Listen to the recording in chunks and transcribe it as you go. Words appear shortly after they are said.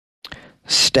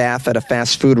Staff at a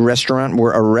fast food restaurant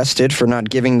were arrested for not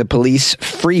giving the police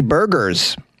free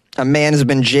burgers. A man has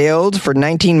been jailed for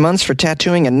 19 months for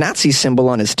tattooing a Nazi symbol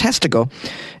on his testicle.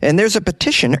 And there's a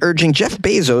petition urging Jeff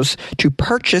Bezos to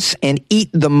purchase and eat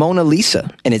the Mona Lisa,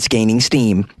 and it's gaining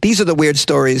steam. These are the weird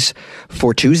stories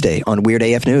for Tuesday on Weird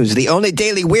AF News, the only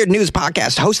daily weird news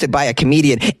podcast hosted by a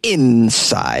comedian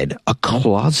inside a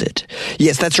closet.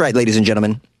 Yes, that's right, ladies and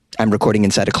gentlemen. I'm recording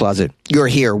inside a closet. You're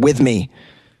here with me,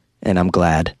 and I'm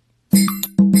glad.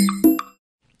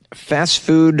 Fast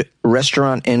food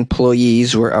restaurant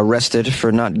employees were arrested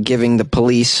for not giving the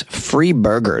police free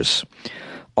burgers.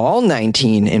 All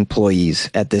 19 employees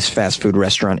at this fast food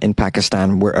restaurant in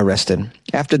Pakistan were arrested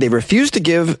after they refused to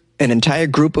give an entire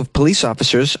group of police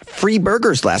officers free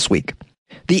burgers last week.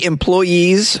 The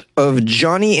employees of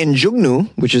Johnny and Jugnu,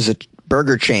 which is a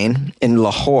burger chain in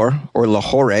Lahore, or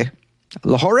Lahore.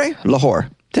 Lahore.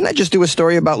 Didn't I just do a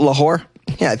story about Lahore?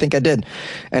 Yeah, I think I did.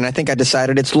 And I think I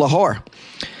decided it's Lahore.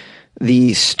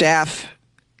 The staff,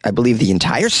 I believe the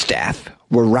entire staff,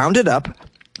 were rounded up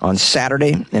on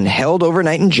Saturday and held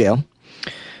overnight in jail.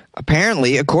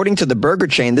 Apparently, according to the burger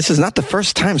chain, this is not the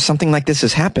first time something like this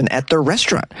has happened at their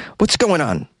restaurant. What's going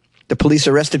on? The police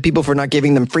arrested people for not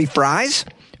giving them free fries?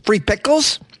 Free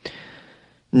pickles?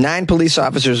 9 police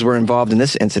officers were involved in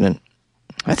this incident.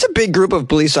 That's a big group of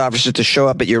police officers to show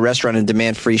up at your restaurant and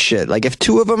demand free shit. Like, if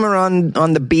 2 of them are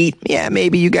on the beat, yeah,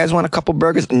 maybe you guys want a couple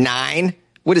burgers. 9?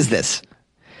 What is this?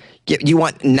 You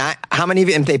want 9? How many of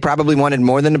you? They probably wanted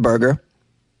more than a burger.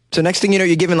 So next thing you know,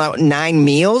 you're giving out 9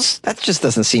 meals? That just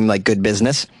doesn't seem like good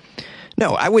business.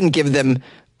 No, I wouldn't give them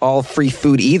all free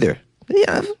food either.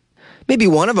 Yeah, maybe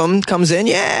one of them comes in,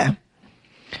 yeah.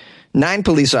 9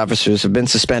 police officers have been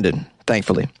suspended,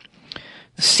 thankfully.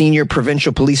 Senior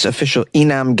provincial police official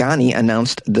Inam Ghani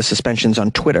announced the suspensions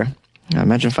on Twitter. Now,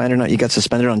 imagine finding out you got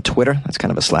suspended on Twitter. That's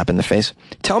kind of a slap in the face.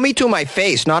 Tell me to my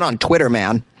face, not on Twitter,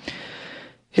 man.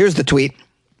 Here's the tweet.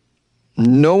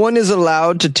 No one is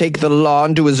allowed to take the law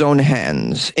into his own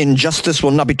hands. Injustice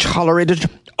will not be tolerated.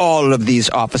 All of these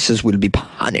officers will be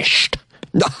punished.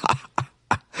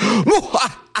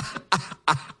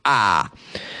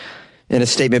 In a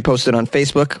statement posted on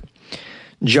Facebook,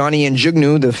 Johnny and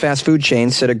Jugnu, the fast food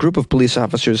chain, said a group of police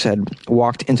officers had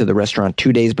walked into the restaurant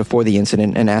 2 days before the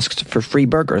incident and asked for free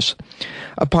burgers.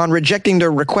 Upon rejecting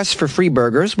their request for free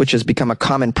burgers, which has become a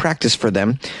common practice for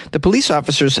them, the police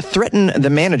officers threatened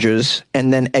the managers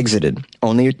and then exited,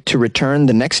 only to return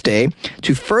the next day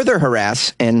to further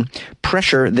harass and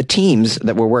pressure the teams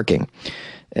that were working.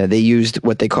 They used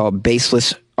what they call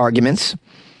baseless arguments.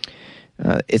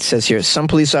 It says here, some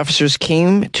police officers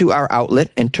came to our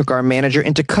outlet and took our manager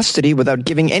into custody without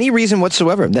giving any reason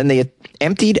whatsoever. Then they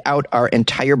emptied out our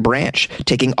entire branch,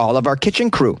 taking all of our kitchen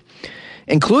crew,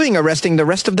 including arresting the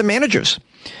rest of the managers.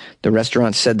 The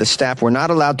restaurant said the staff were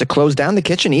not allowed to close down the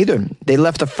kitchen either. They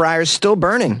left the fryers still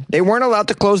burning. They weren't allowed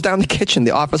to close down the kitchen.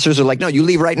 The officers are like, no, you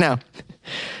leave right now.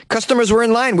 Customers were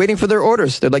in line waiting for their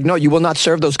orders. They're like, no, you will not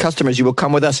serve those customers. You will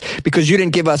come with us because you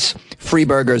didn't give us free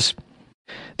burgers.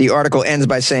 The article ends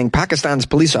by saying Pakistan's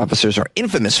police officers are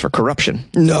infamous for corruption.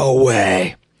 No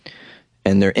way.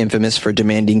 And they're infamous for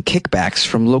demanding kickbacks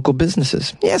from local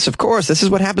businesses. Yes, of course. This is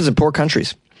what happens in poor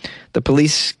countries. The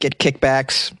police get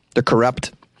kickbacks. They're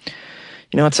corrupt.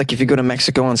 You know, it's like if you go to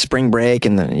Mexico on spring break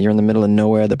and you're in the middle of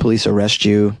nowhere, the police arrest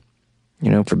you,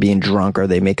 for being drunk, or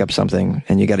they make up something,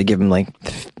 and you got to give them like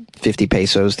 50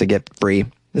 pesos to get free.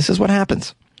 This is what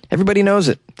happens. Everybody knows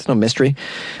it. It's no mystery.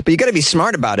 But you got to be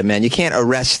smart about it, man. You can't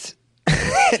arrest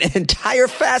an entire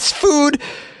fast food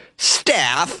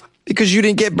staff because you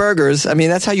didn't get burgers. I mean,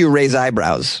 that's how you raise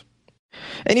eyebrows.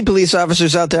 Any police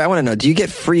officers out there, I want to know, do you get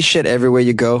free shit everywhere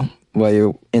you go while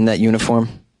you're in that uniform?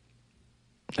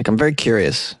 Like, I'm very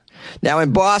curious. Now,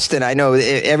 in Boston, I know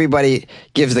everybody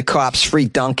gives the cops free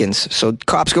Dunkins. So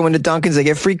cops go into Dunkins, they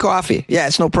get free coffee. Yeah,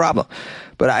 it's no problem.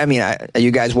 But, I mean, are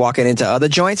you guys walking into other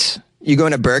joints? You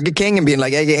going to Burger King and being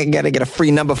like, hey, I got to get a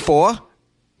free number 4?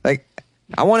 Like,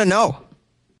 I want to know.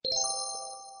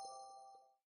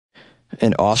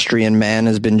 An Austrian man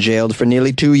has been jailed for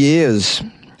nearly 2 years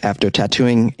after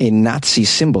tattooing a Nazi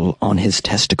symbol on his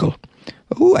testicle.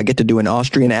 Ooh, I get to do an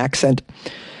Austrian accent.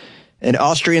 An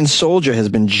Austrian soldier has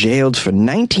been jailed for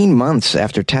 19 months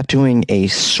after tattooing a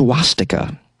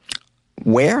swastika.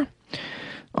 Where?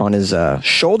 On his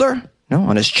shoulder? No,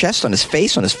 on his chest, on his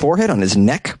face, on his forehead, on his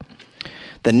neck.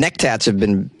 The neck tats have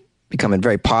been becoming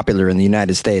very popular in the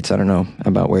United States. I don't know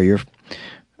about where you're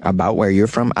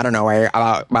from. I don't know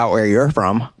about where you're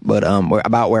from, but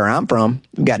about where I'm from,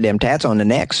 goddamn tats on the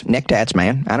necks. Neck tats,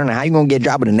 man. I don't know how you're going to get a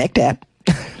job with a neck tat.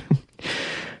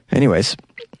 Anyways,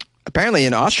 Apparently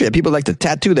in Austria, people like to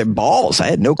tattoo their balls. I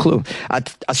had no clue.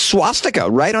 A swastika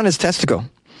right on his testicle.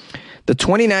 The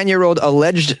 29-year-old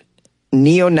alleged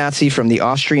neo-Nazi from the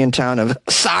Austrian town of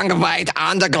Sangweit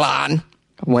an der Glan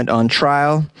went on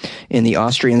trial in the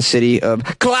Austrian city of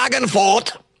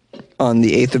Klagenfurt on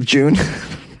the 8th of June.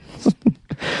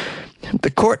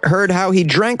 The court heard how he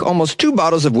drank almost 2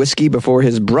 bottles of whiskey before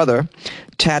his brother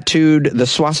tattooed the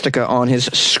swastika on his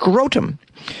scrotum.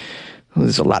 Well,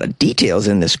 there's a lot of details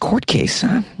in this court case,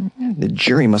 huh? The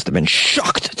jury must have been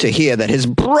shocked to hear that his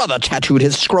brother tattooed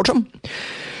his scrotum.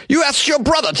 You asked your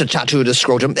brother to tattoo the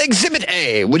scrotum. Exhibit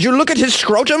A. Would you look at his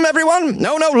scrotum, everyone?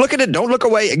 No, look at it. Don't look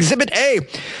away. Exhibit A.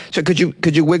 So could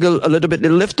you wiggle a little bit,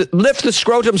 lift the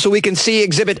scrotum so we can see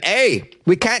Exhibit A?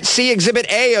 We can't see Exhibit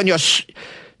A on your...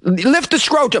 Lift the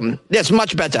scrotum. That's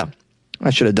much better.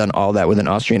 I should have done all that with an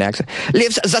Austrian accent.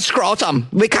 Lift the scrotum.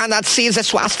 We cannot see the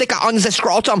swastika on the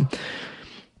scrotum.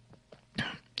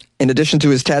 In addition to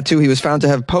his tattoo, he was found to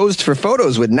have posed for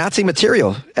photos with Nazi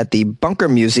material at the Bunker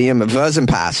Museum of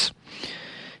Versenpass.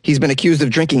 He's been accused of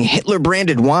drinking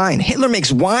Hitler-branded wine. Hitler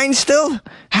makes wine still?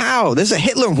 How? There's a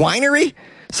Hitler winery?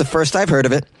 It's the first I've heard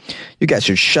of it. You guys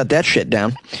should shut that shit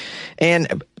down.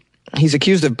 And he's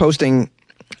accused of posting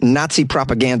Nazi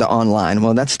propaganda online.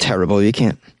 Well, that's terrible. You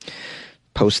can't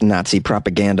post Nazi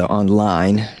propaganda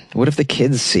online. What if the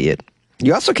kids see it?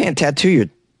 You also can't tattoo your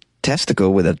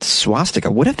testicle with a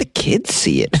swastika. What if the kids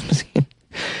see it?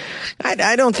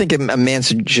 I don't think a man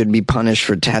should be punished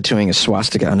for tattooing a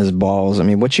swastika on his balls. I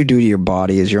mean, what you do to your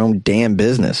body is your own damn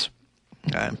business.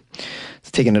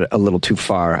 It's taking it a little too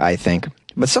far, I think.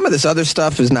 But some of this other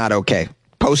stuff is not okay.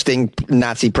 Posting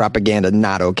Nazi propaganda,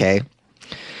 not okay.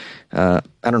 I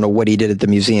don't know what he did at the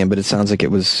museum, but it sounds like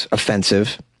it was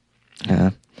offensive.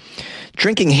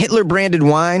 Drinking Hitler-branded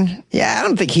wine, yeah, I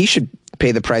don't think he should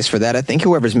pay the price for that. I think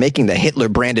whoever's making the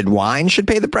Hitler-branded wine should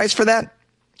pay the price for that.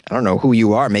 I don't know who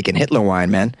you are making Hitler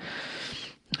wine, man.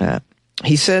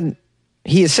 He is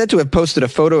said to have posted a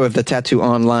photo of the tattoo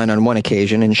online on one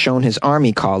occasion and shown his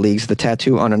army colleagues the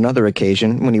tattoo on another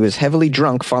occasion when he was heavily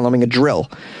drunk following a drill.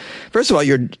 First of all,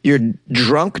 you're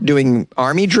drunk doing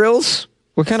army drills?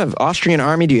 What kind of Austrian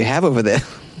army do you have over there?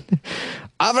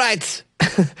 All right.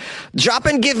 Drop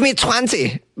and give me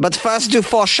 20, but first do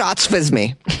 4 shots with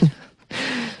me.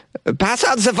 Pass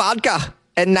out the vodka,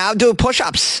 and now do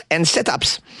push-ups and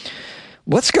sit-ups.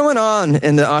 What's going on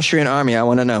in the Austrian army? I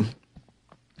want to know.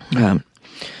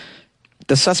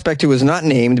 The suspect, who was not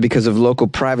named because of local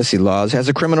privacy laws, has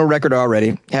a criminal record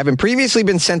already, having previously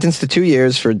been sentenced to 2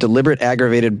 years for deliberate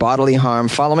aggravated bodily harm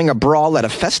following a brawl at a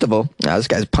festival. Now, this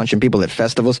guy's punching people at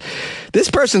festivals.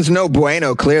 This person's no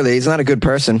bueno, clearly. He's not a good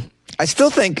person. I still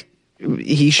think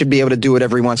he should be able to do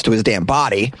whatever he wants to his damn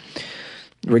body,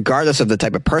 regardless of the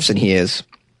type of person he is.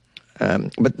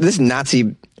 But this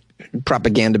Nazi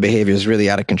propaganda behavior is really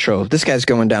out of control. This guy's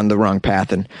going down the wrong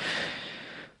path, and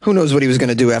who knows what he was going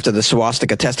to do after the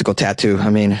swastika testicle tattoo.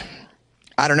 I mean,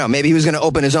 I don't know. Maybe he was going to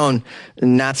open his own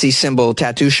Nazi symbol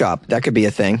tattoo shop. That could be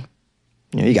a thing.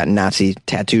 You got Nazi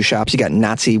tattoo shops. You got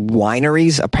Nazi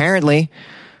wineries, apparently.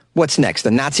 What's next?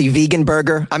 A Nazi vegan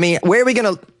burger? I mean, where are we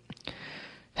going to...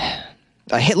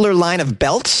 A Hitler line of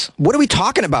belts? What are we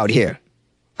talking about here?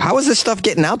 How is this stuff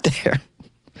getting out there?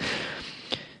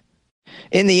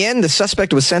 In the end, the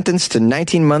suspect was sentenced to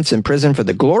 19 months in prison for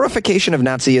the glorification of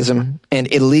Nazism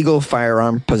and illegal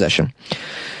firearm possession.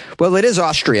 Well, it is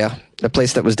Austria, a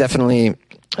place that was definitely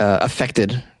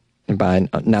affected by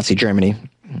Nazi Germany.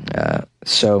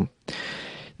 So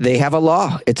they have a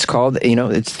law. It's called,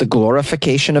 it's the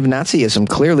glorification of Nazism,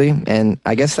 clearly. And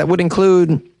I guess that would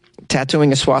include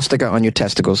tattooing a swastika on your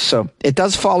testicles. So it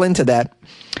does fall into that.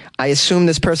 I assume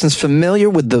this person's familiar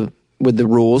with the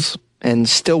rules and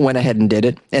still went ahead and did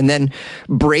it, and then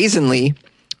brazenly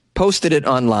posted it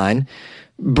online,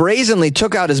 brazenly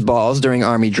took out his balls during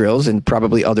army drills and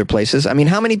probably other places. I mean,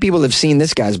 how many people have seen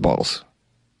this guy's balls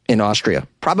in Austria?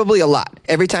 Probably a lot.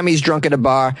 Every time he's drunk at a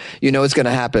bar, you know it's going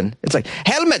to happen. It's like,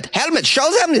 helmet, show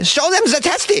them the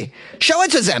testy. Show it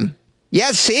to them.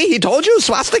 Yes, see, he told you,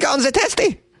 swastika on the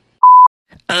testy.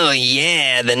 Oh,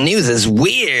 yeah, the news is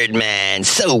weird, man.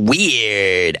 So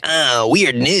weird. Oh,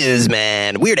 weird news,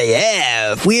 man. Weird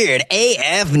AF. Weird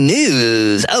AF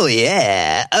news. Oh,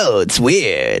 yeah. Oh, it's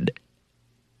weird.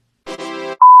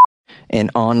 An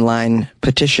online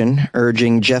petition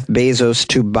urging Jeff Bezos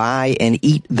to buy and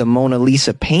eat the Mona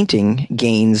Lisa painting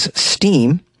gains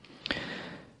steam.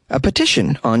 A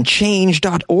petition on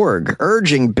change.org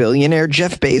urging billionaire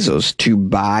Jeff Bezos to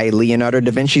buy Leonardo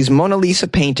da Vinci's Mona Lisa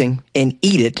painting and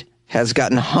eat it has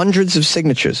gotten hundreds of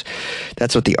signatures.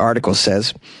 That's what the article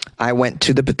says. I went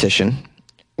to the petition,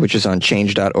 which is on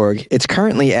change.org. It's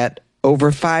currently at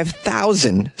over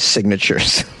 5,000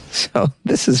 signatures. So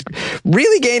this is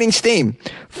really gaining steam,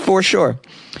 for sure.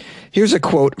 Here's a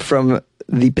quote from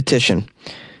the petition.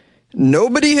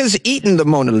 Nobody has eaten the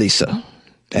Mona Lisa,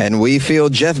 and we feel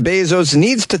Jeff Bezos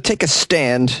needs to take a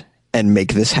stand and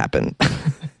make this happen.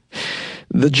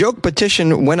 The joke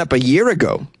petition went up a year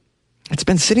ago. It's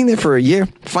been sitting there for a year.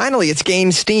 Finally, it's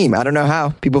gained steam. I don't know how.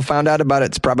 People found out about it.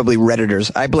 It's probably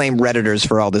Redditors. I blame Redditors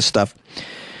for all this stuff.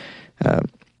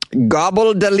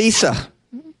 Gobble de Lisa,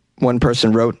 one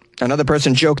person wrote. Another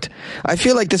person joked, I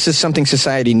feel like this is something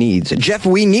society needs. Jeff,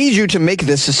 we need you to make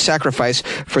this a sacrifice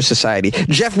for society.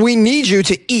 Jeff, we need you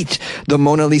to eat the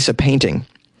Mona Lisa painting.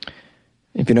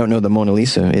 If you don't know the Mona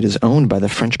Lisa, it is owned by the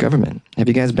French government. Have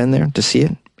you guys been there to see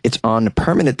it? It's on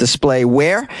permanent display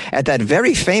where? At that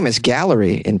very famous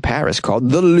gallery in Paris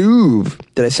called the Louvre.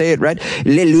 Did I say it right?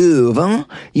 Le Louvre, huh?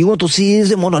 You want to see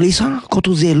the Mona Lisa? Go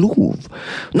to the Louvre.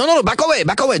 No, back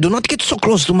away. Do not get so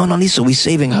close to Mona Lisa. We're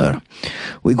saving her.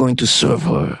 We're going to serve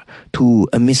her to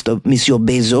Monsieur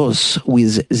Bezos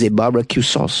with the barbecue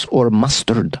sauce or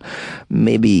mustard,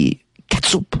 maybe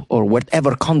ketchup or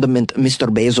whatever condiment Mr.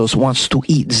 Bezos wants to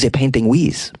eat the painting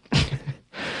with.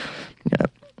 Yeah.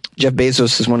 Jeff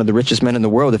Bezos is one of the richest men in the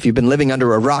world. If you've been living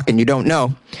under a rock and you don't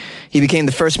know, he became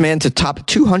the first man to top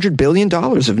 $200 billion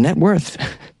of net worth.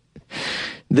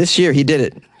 This year, he did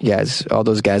it. Guys, all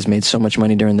those guys made so much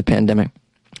money during the pandemic.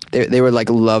 They were like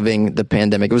loving the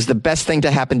pandemic. It was the best thing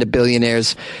to happen to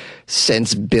billionaires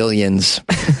since billions.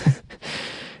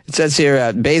 It says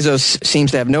here, Bezos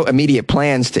seems to have no immediate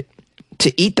plans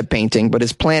to eat the painting, but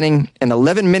is planning an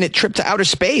 11-minute trip to outer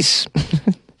space.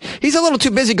 He's a little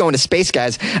too busy going to space,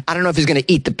 guys. I don't know if he's going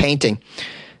to eat the painting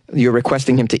you're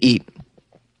requesting him to eat.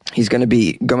 He's going to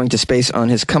be going to space on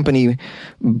his company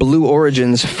Blue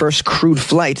Origin's first crewed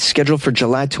flight scheduled for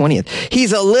July 20th.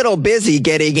 He's a little busy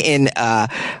getting in,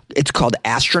 it's called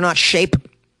astronaut shape.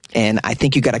 And I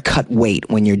think you got to cut weight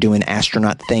when you're doing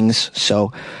astronaut things.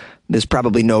 So there's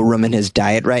probably no room in his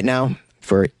diet right now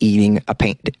for eating a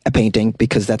painting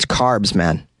because that's carbs,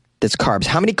 man. That's carbs.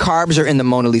 How many carbs are in the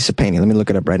Mona Lisa painting? Let me look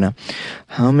it up right now.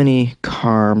 How many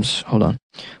carbs? Hold on.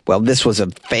 Well, this was a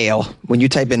fail. When you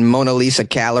type in Mona Lisa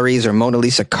calories or Mona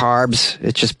Lisa carbs,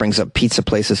 it just brings up pizza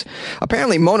places.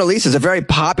 Apparently, Mona Lisa is a very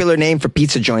popular name for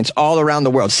pizza joints all around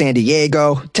the world. San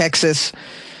Diego, Texas.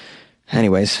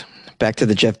 Anyways, back to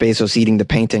the Jeff Bezos eating the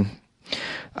painting.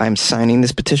 I'm signing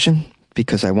this petition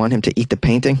because I want him to eat the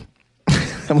painting.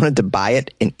 I wanted to buy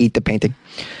it and eat the painting.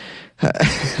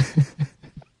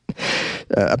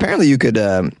 Apparently, you could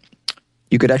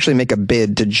actually make a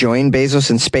bid to join Bezos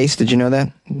in space. Did you know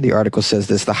that? The article says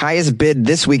this. The highest bid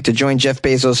this week to join Jeff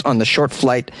Bezos on the short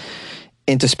flight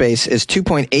into space is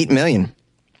 $2.8 million.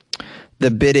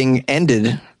 The bidding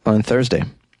ended on Thursday.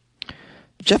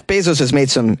 Jeff Bezos has made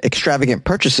some extravagant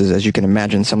purchases, as you can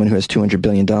imagine, someone who has $200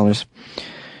 billion.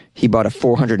 He bought a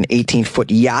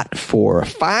 418-foot yacht for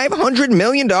 $500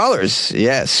 million.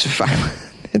 Yes,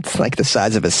 it's like the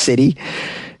size of a city.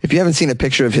 If you haven't seen a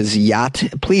picture of his yacht,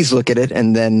 please look at it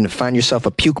and then find yourself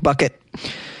a puke bucket,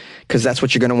 because that's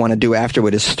what you're going to want to do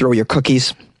afterward is throw your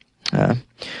cookies and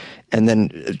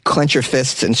then clench your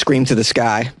fists and scream to the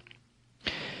sky.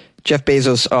 Jeff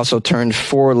Bezos also turned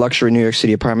 4 luxury New York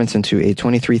City apartments into a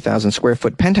 23,000 square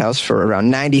foot penthouse for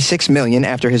around $96 million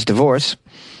after his divorce.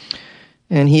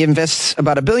 And he invests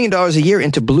about $1 billion a year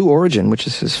into Blue Origin, which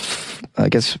is his,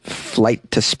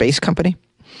 flight to space company.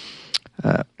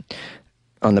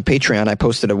 On the Patreon, I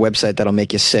posted a website that'll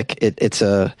make you sick. It's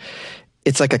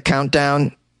like a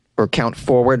countdown or count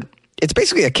forward. It's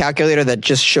basically a calculator that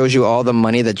just shows you all the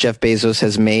money that Jeff Bezos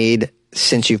has made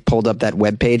since you've pulled up that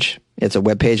web page. It's a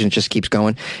web page and it just keeps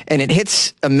going. And it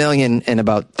hits $1 million in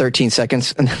about 13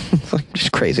 seconds. And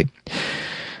just crazy.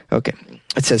 Okay.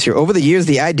 It says here, over the years,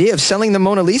 the idea of selling the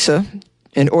Mona Lisa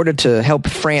in order to help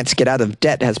France get out of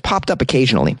debt has popped up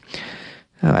occasionally.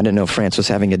 I didn't know France was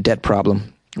having a debt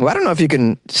problem. Well, I don't know if you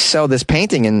can sell this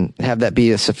painting and have that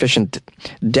be a sufficient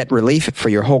debt relief for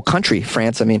your whole country,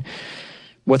 France. I mean,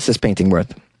 what's this painting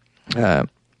worth?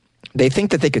 They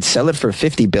think that they could sell it for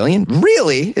 $50 billion.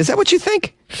 Really? Is that what you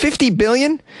think? $50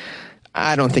 billion?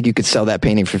 I don't think you could sell that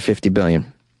painting for $50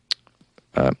 billion.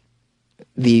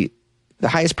 The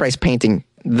highest priced painting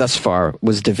thus far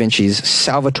was Da Vinci's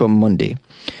Salvator Mundi,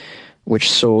 which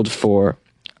sold for,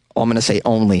 I'm going to say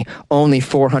only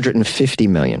 $450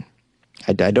 million.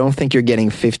 I don't think you're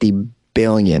getting $50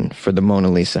 billion for the Mona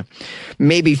Lisa.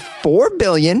 Maybe $4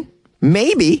 billion,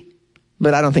 maybe,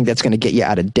 but I don't think that's going to get you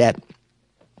out of debt.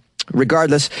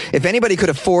 Regardless, if anybody could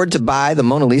afford to buy the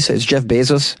Mona Lisa, it's Jeff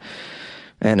Bezos.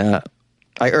 And I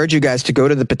urge you guys to go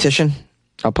to the petition.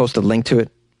 I'll post a link to it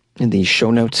in the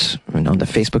show notes and on the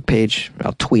Facebook page.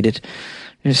 I'll tweet it.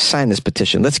 Just sign this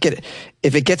petition. Let's get it.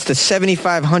 If it gets to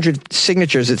 7,500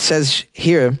 signatures, it says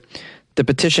here the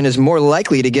petition is more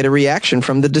likely to get a reaction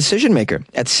from the decision maker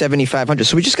at 7,500.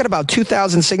 So we just got about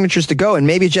 2,000 signatures to go, and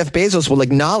maybe Jeff Bezos will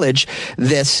acknowledge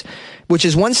this, which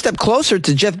is one step closer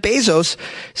to Jeff Bezos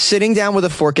sitting down with a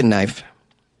fork and knife,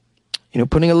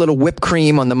 putting a little whipped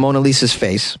cream on the Mona Lisa's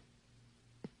face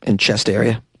and chest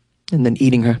area, and then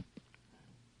eating her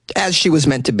as she was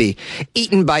meant to be,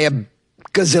 eaten by a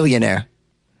gazillionaire.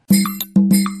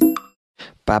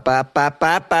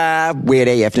 Weird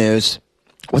AF News.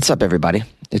 What's up, everybody?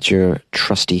 It's your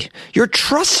trusty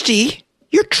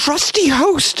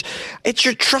host. It's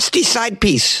your trusty side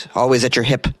piece, always at your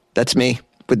hip. That's me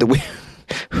with the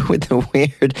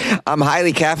weird. I'm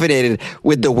highly caffeinated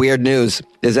with the weird news.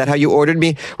 Is that how you ordered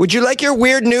me? Would you like your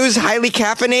weird news highly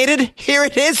caffeinated? Here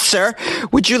it is, sir.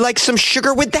 Would you like some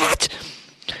sugar with that?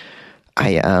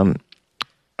 I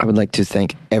would like to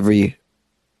thank every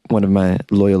one of my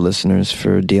loyal listeners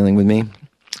for dealing with me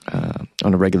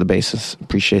on a regular basis.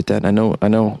 Appreciate that. I know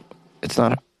it's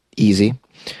not easy,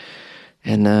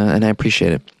 and I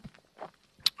appreciate it.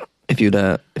 If you'd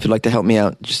like to help me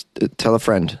out, just tell a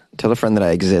friend that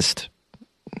I exist.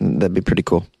 That'd be pretty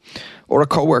cool. Or a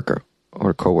coworker,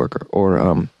 or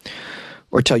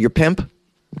tell your pimp.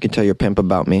 You can tell your pimp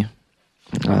about me.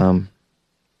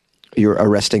 Your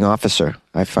arresting officer.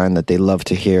 I find that they love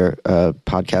to hear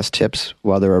podcast tips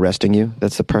while they're arresting you.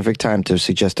 That's the perfect time to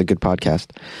suggest a good podcast.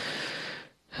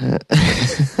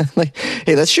 Like,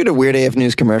 hey, let's shoot a Weird AF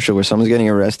News commercial where someone's getting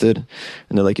arrested,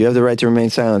 and they're like, "You have the right to remain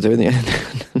silent." Everything.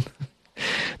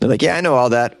 They're like, "Yeah, I know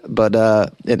all that, but I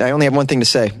only have one thing to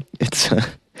say. It's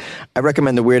I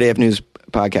recommend the Weird AF News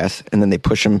podcast," and then they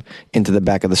push them into the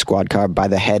back of the squad car by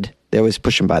the head. They always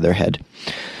push them by their head.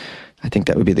 I think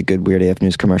that would be the good Weird AF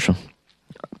News commercial.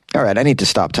 All right, I need to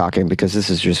stop talking because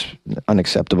this is just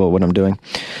unacceptable what I'm doing.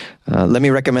 Let me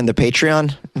recommend the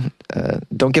Patreon.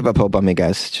 Don't give up hope on me,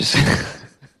 guys. Just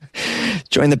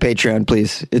join the Patreon,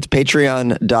 please. It's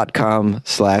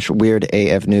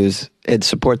patreon.com/weirdafnews and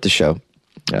support the show.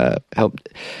 Help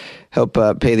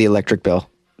pay the electric bill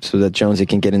so that Jonesy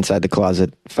can get inside the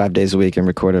closet 5 days a week and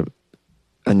record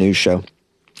a news show.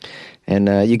 And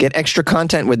you get extra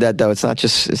content with that, though. It's not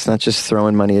just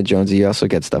throwing money at Jonesy. You also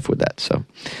get stuff with that. So,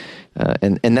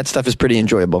 and that stuff is pretty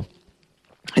enjoyable.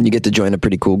 And you get to join a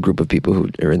pretty cool group of people who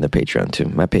are in the Patreon too.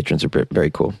 My patrons are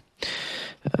very cool.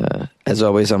 As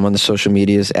always, I'm on the social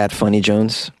medias at Funny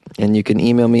Jones, and you can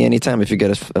email me anytime if you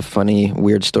get a funny,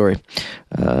 weird story.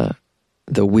 The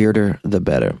weirder, the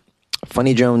better.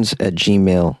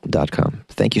 funnyjones@gmail.com.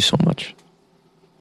 Thank you so much.